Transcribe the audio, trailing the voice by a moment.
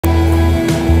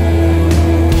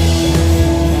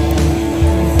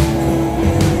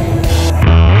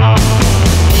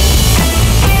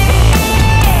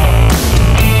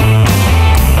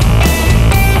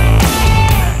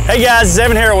Hey guys, it's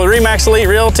Evan Harrell with RE/MAX Elite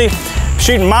Realty,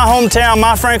 shooting my hometown,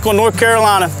 my Franklin, North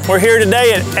Carolina. We're here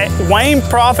today at Wayne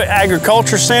Profit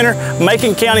Agriculture Center,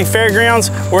 Macon County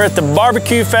Fairgrounds. We're at the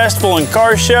Barbecue Festival and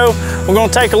Car Show. We're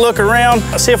gonna take a look around,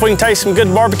 see if we can taste some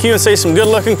good barbecue and see some good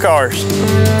looking cars.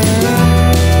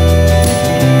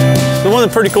 One of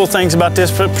the pretty cool things about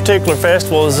this particular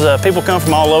festival is people come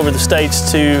from all over the states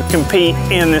to compete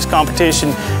in this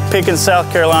competition. Pickens,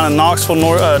 South Carolina,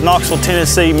 Knoxville,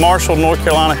 Tennessee, Marshall, North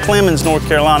Carolina, Clemens, North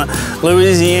Carolina,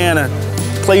 Louisiana,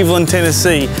 Cleveland,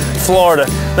 Tennessee, Florida.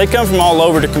 They come from all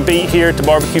over to compete here at the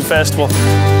Barbecue Festival.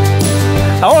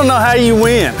 I want to know how you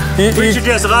win. We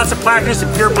suggest lots of practice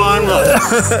and pure blind luck.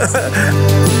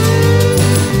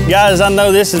 Guys, I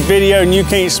know this is video and you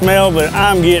can't smell, but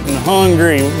I'm getting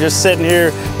hungry just sitting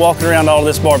here walking around all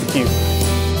this barbecue.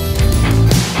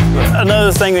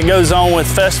 Another thing that goes on with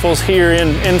festivals here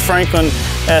in Franklin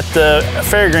at the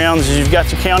fairgrounds is you've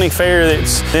got your county fair,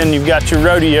 then you've got your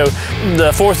rodeo,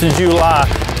 the 4th of July.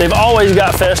 They've always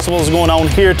got festivals going on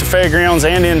here at the fairgrounds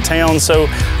and in town, so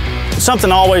something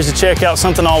always to check out,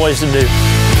 something always to do.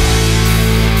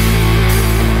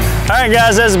 All right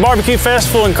guys, that's the Barbecue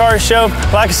Festival and Car Show.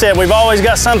 Like I said, we've always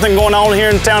got something going on here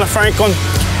in the town of Franklin.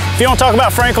 If you want to talk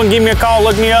about Franklin, give me a call,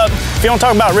 look me up. If you want to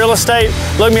talk about real estate,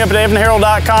 look me up at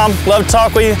evanharrell.com. Love to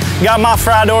talk with you. Got my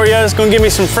fried Oreos, gonna give me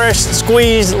some fresh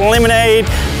squeezed lemonade,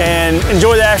 and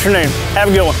enjoy the afternoon. Have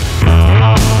a good one.